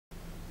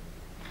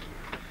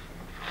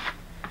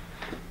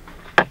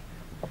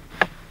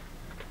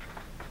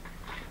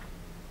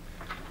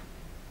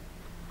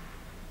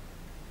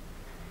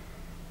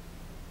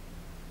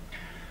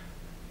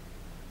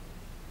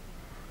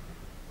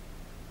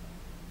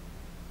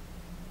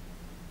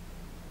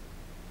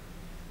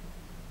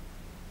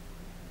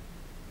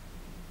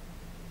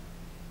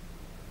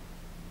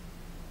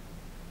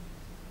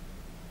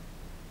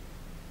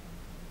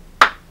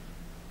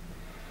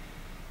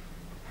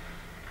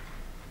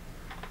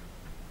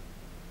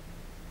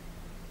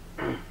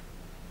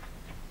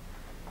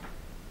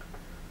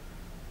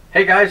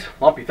Hey guys,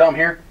 Lumpy Thumb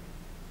here.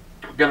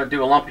 I'm going to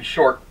do a Lumpy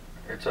short.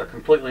 It's a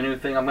completely new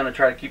thing. I'm going to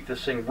try to keep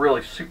this thing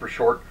really super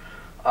short.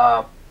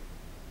 We're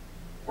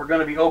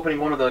going to be opening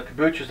one of the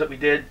kombuchas that we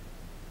did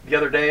the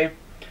other day.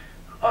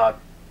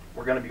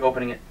 We're going to be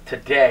opening it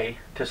today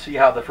to see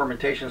how the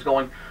fermentation is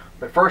going.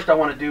 But first I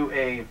want to do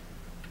a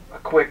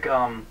quick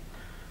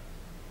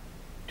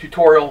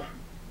tutorial,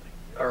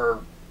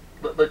 or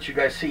let you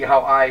guys see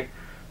how I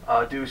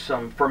do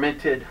some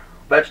fermented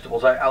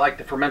vegetables. I like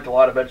to ferment a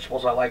lot of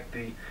vegetables. I like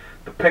the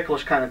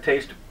picklish kind of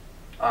taste,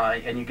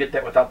 and you get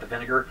that without the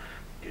vinegar.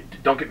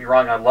 Don't get me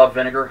wrong, I love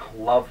vinegar.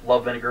 Love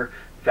vinegar.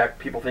 In fact,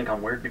 people think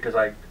I'm weird because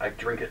I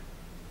drink it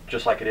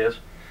just like it is.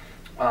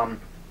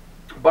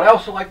 But I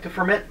also like to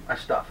ferment my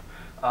stuff.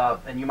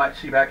 And you might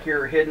see back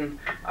here hidden,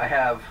 I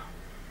have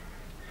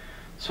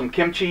some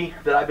kimchi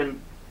that I've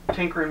been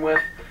tinkering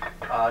with.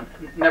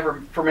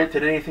 Never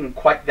fermented anything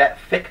quite that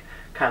thick.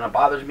 Kind of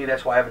bothers me.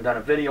 That's why I haven't done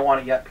a video on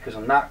it yet, because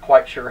I'm not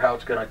quite sure how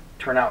it's going to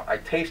turn out. I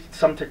tasted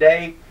some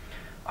today.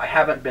 I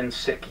haven't been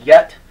sick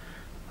yet.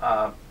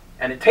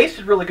 And it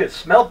tasted really good. It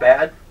smelled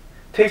bad.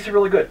 Tasted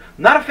really good.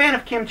 Not a fan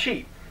of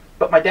kimchi,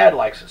 but my dad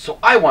likes it, so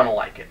I want to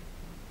like it.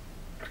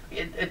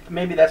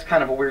 Maybe that's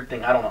kind of a weird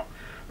thing. I don't know.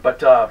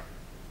 But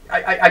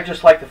I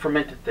just like the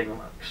fermented thing,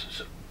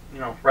 you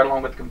know, right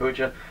along with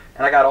kombucha.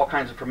 And I got all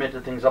kinds of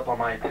fermented things up on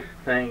my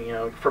thing. You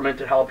know,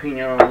 fermented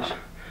jalapenos.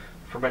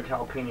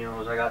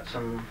 I got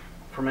some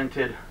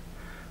fermented,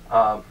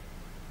 what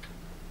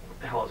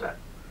the hell is that?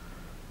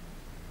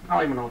 I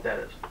don't even know what that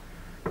is.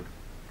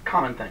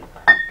 Common thing.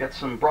 Got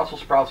some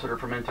Brussels sprouts that are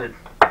fermented.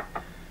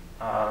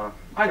 I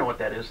know what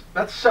that is.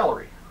 That's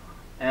celery.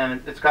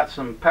 And it's got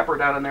some pepper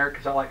down in there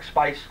because I like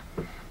spice.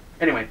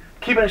 Anyway,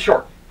 keeping it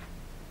short.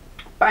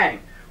 Bang!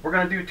 We're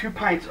going to do 2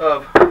 pints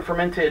of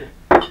fermented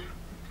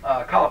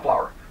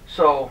cauliflower.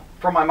 So,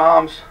 from my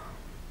mom's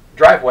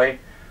driveway,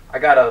 I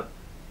got a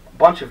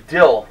bunch of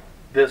dill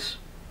this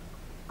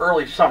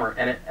early summer,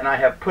 and I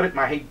have put it in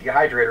my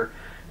dehydrator,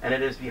 and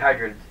it is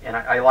dehydrated, and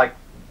I like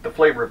the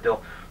flavor of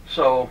dill.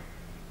 So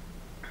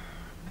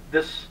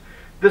this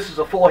is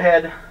a full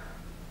head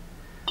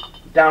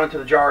down into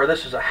the jar.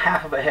 This is a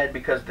half of a head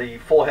because the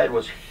full head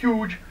was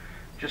huge,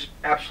 just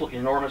absolutely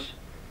enormous.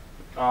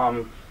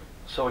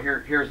 So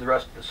here's the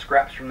rest of the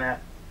scraps from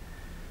that.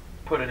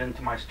 Put it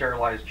into my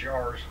sterilized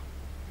jars.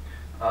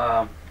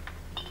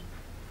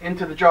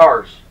 Into the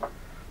jars.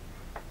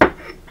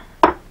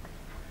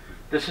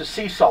 This is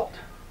sea salt.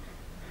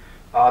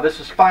 This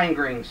is fine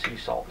grained sea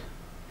salt.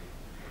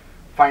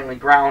 Finely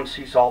ground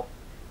sea salt.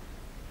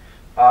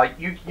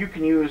 You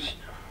can use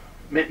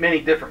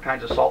many different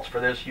kinds of salts for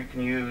this. You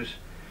can use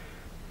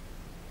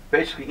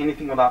basically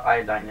anything without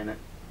iodine in it.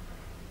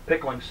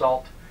 Pickling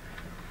salt.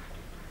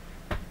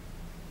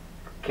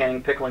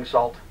 Canning pickling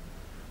salt.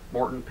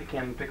 Morton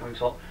canning pickling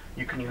salt.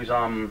 You can use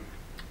I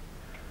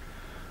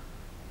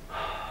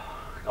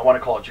want to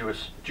call it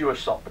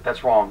Jewish salt, but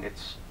that's wrong.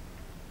 It's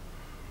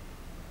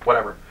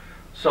whatever.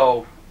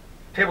 So,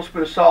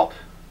 tablespoon of salt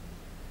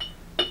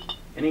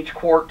in each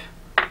quart.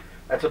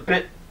 That's a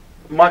bit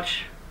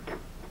much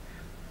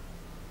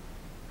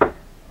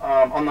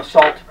on the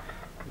salt,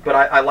 but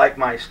I like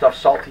my stuff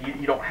salty.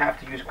 You don't have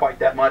to use quite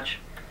that much.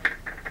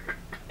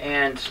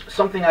 And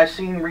something I've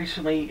seen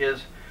recently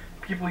is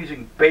people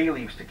using bay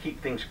leaves to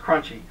keep things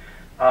crunchy.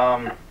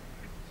 I'm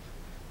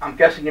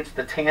guessing it's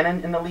the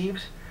tannin in the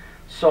leaves.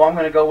 So I'm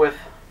going to go with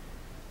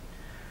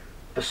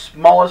the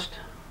smallest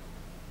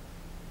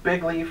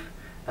big leaf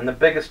and the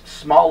biggest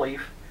small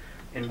leaf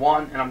in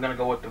one, and I'm going to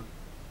go with the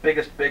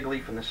biggest big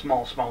leaf and the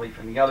small leaf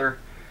in the other.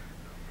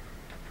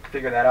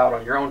 Figure that out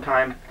on your own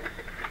time.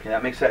 Okay,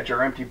 that makes that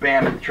jar empty.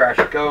 Bam, in the trash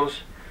it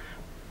goes.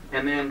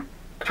 And then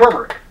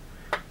turmeric.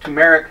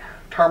 Turmeric.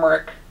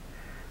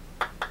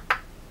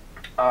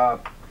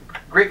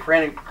 Great for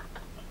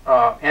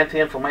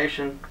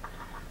anti-inflammation.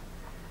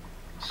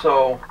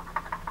 So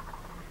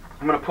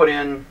I'm going to put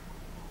in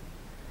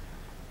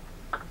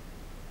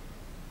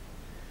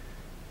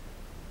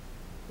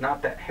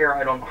not that hair.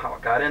 I don't know how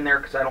it got in there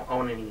because I don't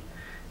own any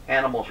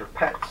animals or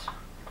pets,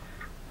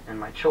 and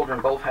my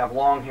children both have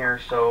long hair,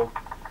 so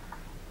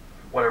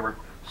whatever.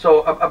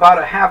 So about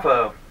a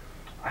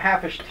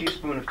half-ish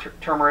teaspoon of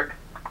turmeric,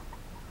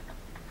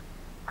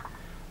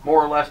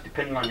 more or less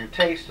depending on your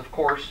taste, of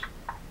course.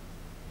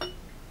 Put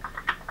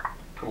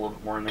a little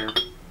bit more in there.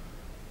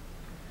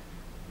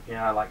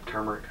 Yeah, I like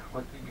turmeric.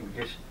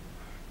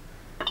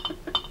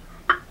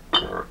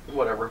 Or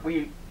whatever.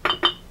 We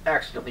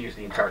accidentally used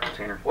the entire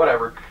container.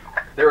 Whatever.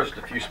 There was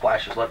a few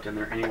splashes left in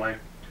there anyway.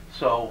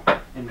 So,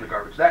 into the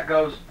garbage that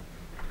goes.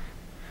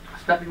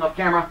 Stepping off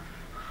camera.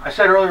 I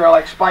said earlier I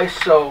like spice,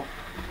 so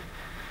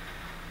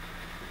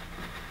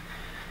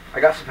I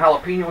got some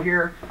jalapeno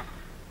here.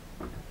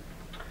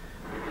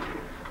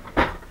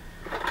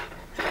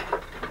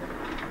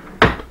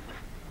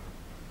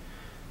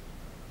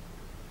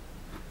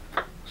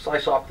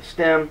 Slice off the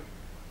stem.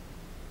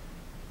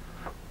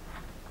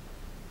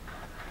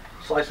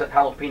 Slice that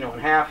jalapeno in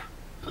half.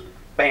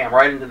 Bam!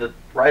 Right into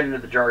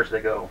the jars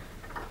they go.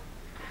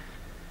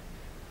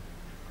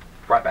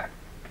 Right back.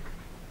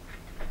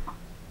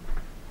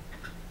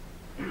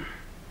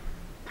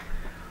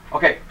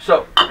 Okay,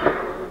 so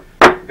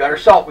we got our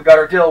salt, we got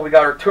our dill, we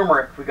got our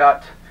turmeric, we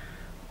got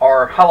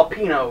our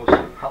jalapenos,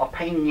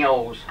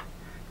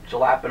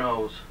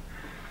 jalapenos.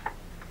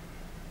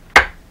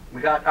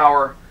 We got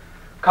our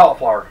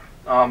cauliflower.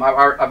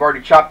 I've already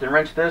chopped and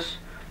rinsed this.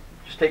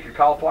 Just take your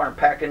cauliflower and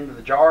pack it into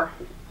the jar.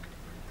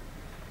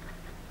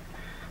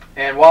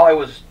 And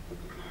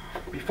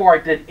before I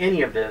did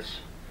any of this,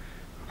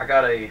 I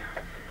got a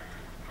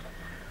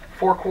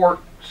 4-quart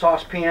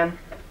saucepan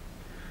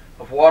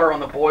of water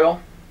on the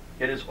boil.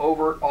 It is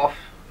off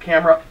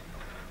camera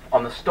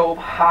on the stove,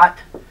 hot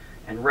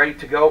and ready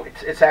to go.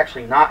 It's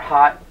actually not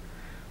hot.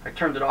 I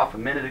turned it off a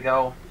minute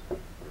ago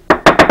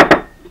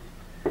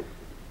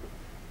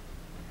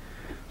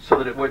so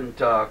that it wouldn't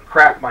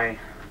crack my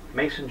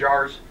mason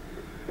jars.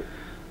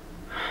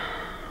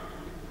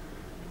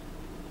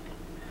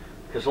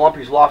 Because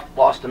Lumpy's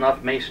lost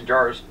enough mason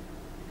jars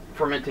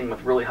fermenting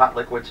with really hot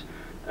liquids.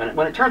 And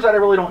when it turns out I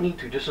really don't need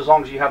to, just as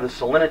long as you have the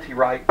salinity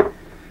right,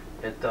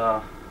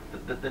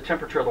 the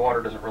temperature of the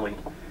water doesn't really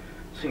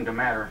seem to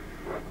matter.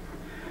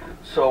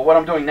 So what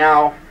I'm doing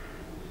now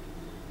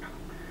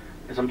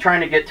is I'm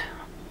trying to get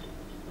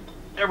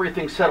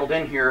everything settled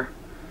in here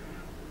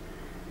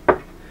so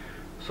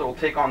it'll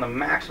take on the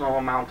maximum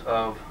amount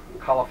of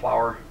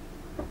cauliflower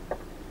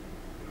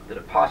that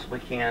it possibly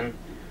can,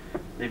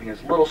 leaving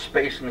as little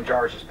space in the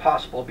jars as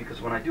possible,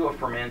 because when I do a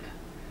ferment,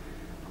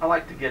 I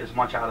like to get as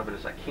much out of it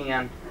as I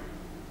can.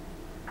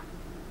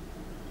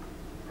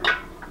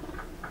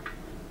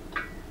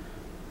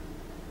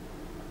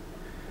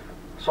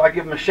 So I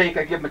give them a shake,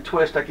 I give them a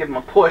twist, I give them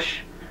a push.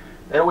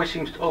 That always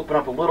seems to open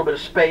up a little bit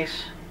of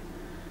space.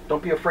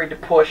 Don't be afraid to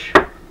push.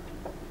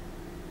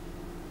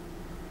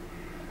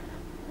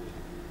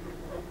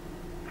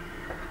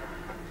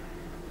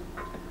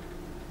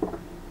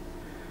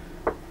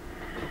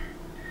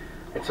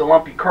 It's a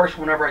lumpy curse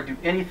whenever I do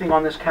anything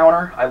on this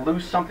counter. I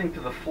lose something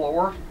to the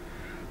floor.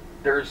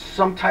 There's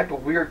some type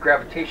of weird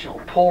gravitational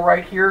pull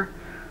right here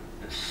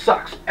that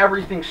sucks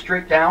everything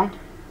straight down,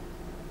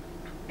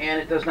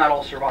 and it does not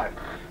all survive.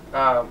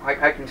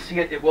 I can see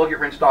it. It will get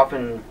rinsed off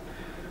and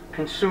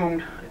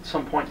consumed at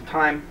some point in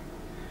time,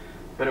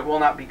 but it will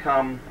not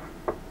become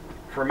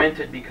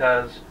fermented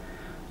because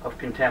of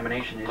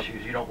contamination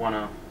issues. You don't want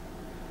to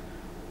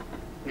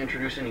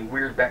introduce any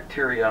weird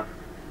bacteria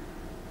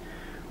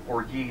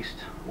or yeast,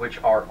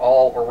 which are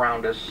all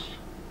around us,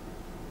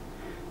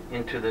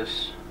 into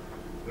this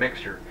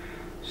mixture.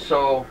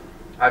 So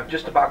I've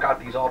just about got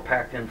these all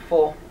packed in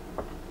full.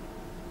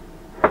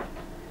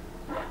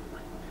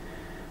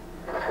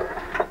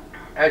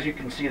 As you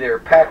can see, they're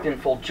packed in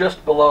full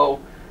just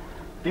below.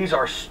 These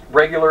are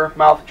regular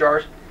mouth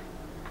jars,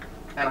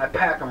 and I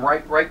pack them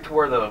right to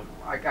where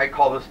I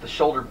call this the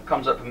shoulder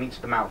comes up and meets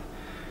the mouth.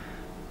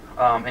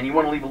 And you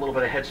want to leave a little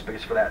bit of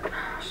headspace for that.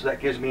 So that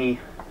gives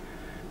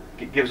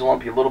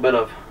Lumpy a little bit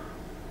of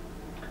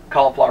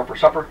cauliflower for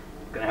supper.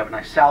 Gonna have a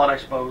nice salad, I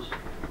suppose.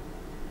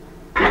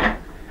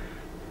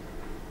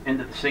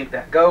 Into the sink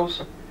that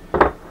goes.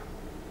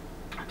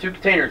 2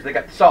 containers. They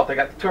got the salt, they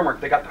got the turmeric,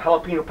 they got the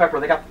jalapeno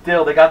pepper, they got the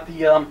dill, they got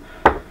the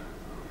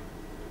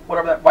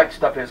whatever that white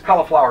stuff is,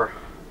 cauliflower.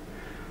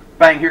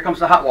 Bang, here comes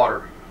the hot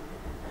water.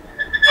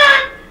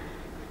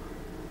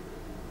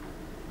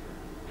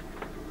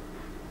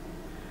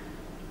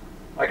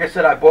 Like I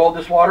said, I boiled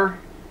this water.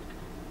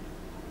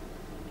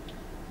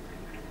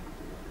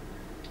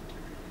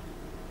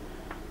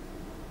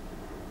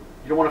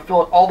 You don't want to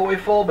fill it all the way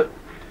full, but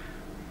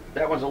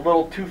that one's a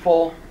little too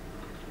full.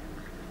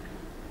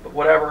 But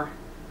whatever.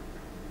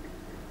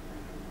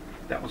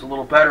 That was a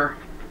little better.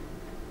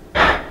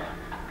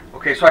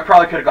 Okay, so I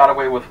probably could have got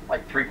away with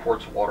like 3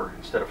 quarts of water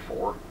instead of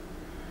 4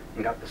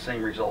 and got the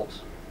same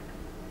results.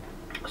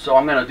 So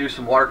I'm going to do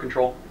some water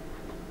control.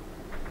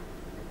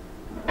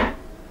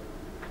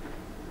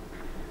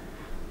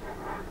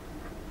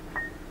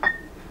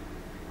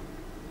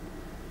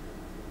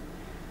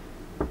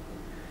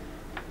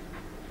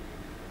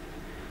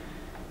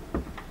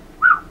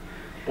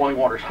 Boiling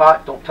water's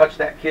hot. Don't touch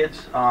that,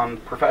 kids.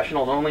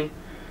 Professionals only.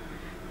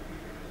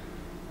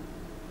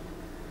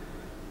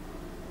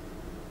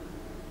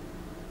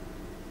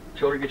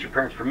 Children, get your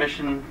parents'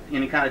 permission.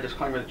 Any kind of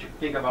disclaimer that you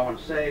think of I want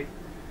to say.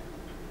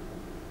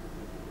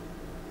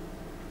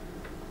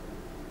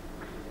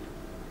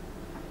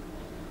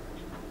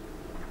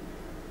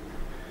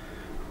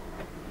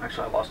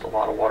 Actually, I lost a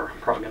lot of water.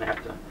 Probably going to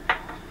have to...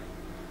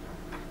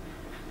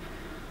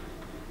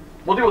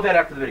 We'll deal with that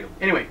after the video.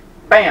 Anyway,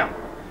 bam!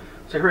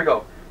 So here we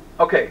go.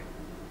 Okay.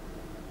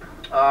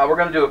 We're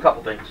going to do a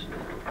couple things.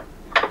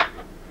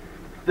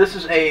 This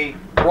is a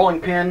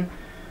rolling pin.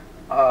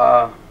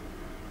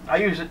 I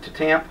use it to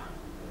tamp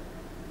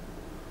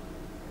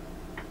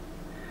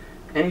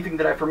anything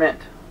that I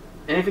ferment.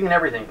 Anything and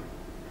everything.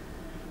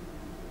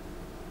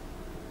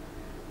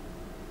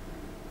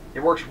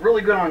 It works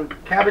really good on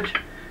cabbage.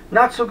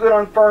 Not so good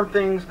on firm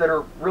things that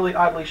are really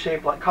oddly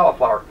shaped like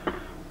cauliflower.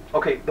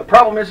 Okay, the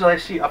problem is that I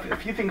see a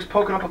few things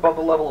poking up above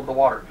the level of the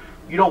water.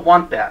 You don't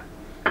want that.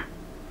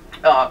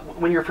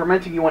 When you're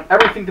fermenting, you want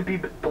everything to be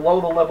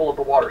below the level of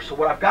the water. So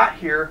what I've got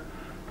here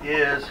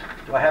is,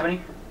 do I have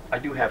any? I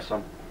do have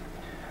some.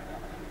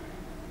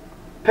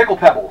 Pickle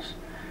pebbles.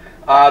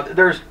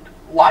 There's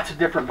lots of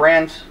different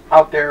brands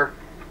out there,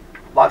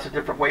 lots of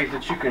different ways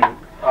that you can,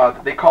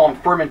 they call them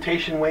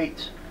fermentation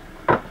weights.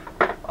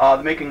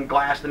 They make them in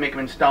glass, they make them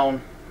in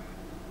stone.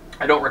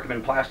 I don't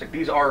recommend plastic.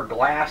 These are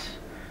glass.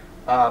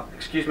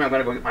 Excuse me, I'm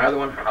going to go get my other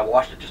one. I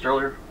washed it just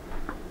earlier.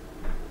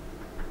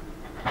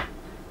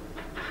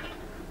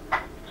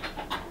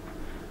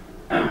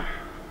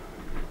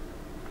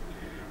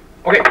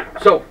 Okay,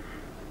 so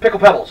pickle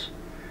pebbles.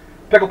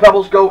 Pickle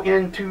pebbles go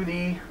into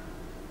the,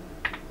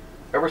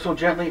 ever so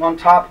gently on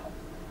top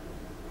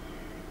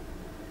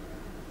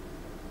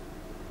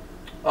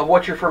of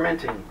what you're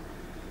fermenting.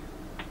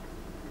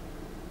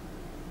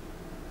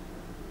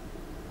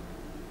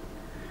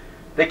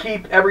 They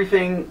keep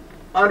everything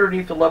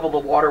underneath the level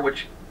of the water,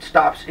 which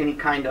stops any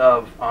kind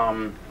of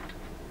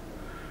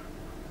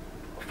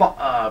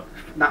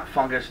not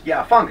fungus.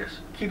 Yeah, fungus.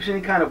 Keeps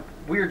any kind of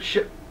weird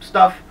shit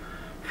stuff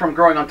from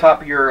growing on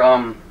top of your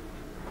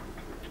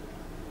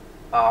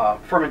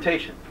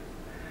fermentation.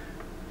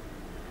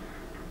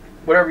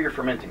 Whatever you're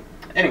fermenting.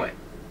 Anyway,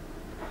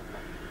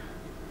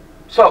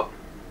 so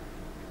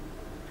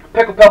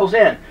pickle pebbles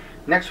in.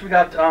 Next we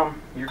got,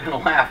 you're going to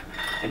laugh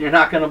and you're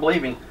not going to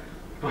believe me,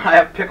 but I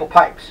have pickle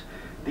pipes.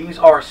 These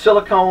are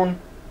silicone,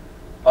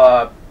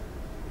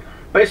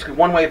 basically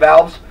one-way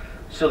valves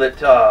so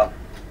that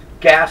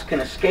gas can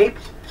escape,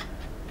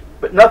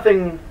 but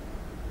nothing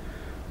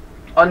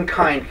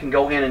unkind can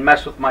go in and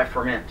mess with my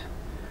ferment.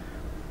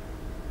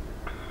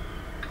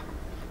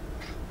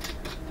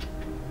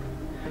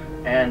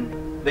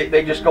 And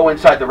they just go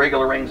inside the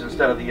regular rings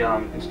instead of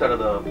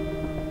the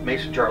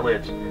mason jar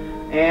lids.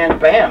 And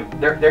bam,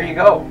 there you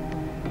go.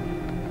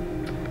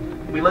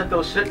 We let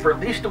those sit for at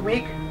least a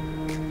week.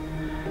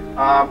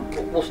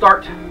 We'll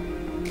start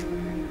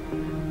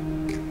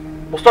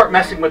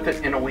messing with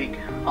it in a week.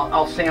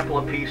 I'll sample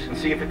a piece and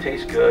see if it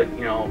tastes good.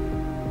 You know,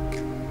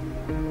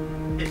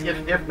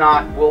 if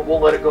not, we'll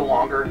let it go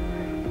longer.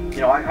 You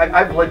know,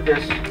 I've let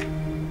this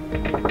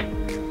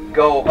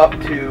go up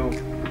to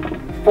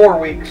 4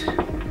 weeks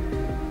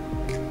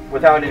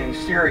without any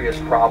serious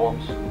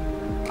problems.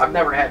 I've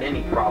never had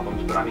any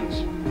problems, but I mean,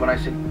 when I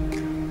say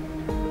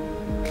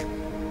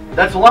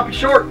that's a lumpy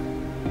short.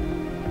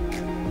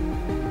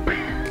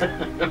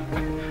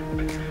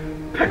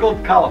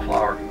 Pickled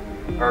cauliflower,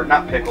 or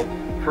not pickled,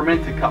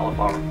 fermented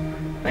cauliflower.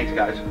 Thanks,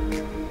 guys.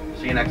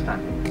 See you next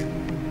time.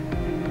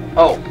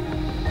 Oh,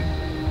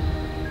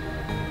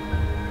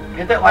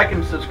 hit that like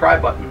and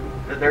subscribe button.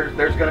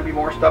 There's going to be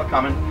more stuff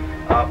coming.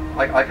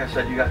 Like I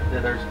said, you got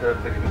there's the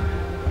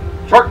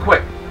short,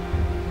 quick.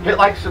 Hit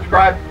like,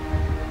 subscribe.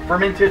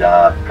 Fermented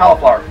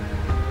cauliflower.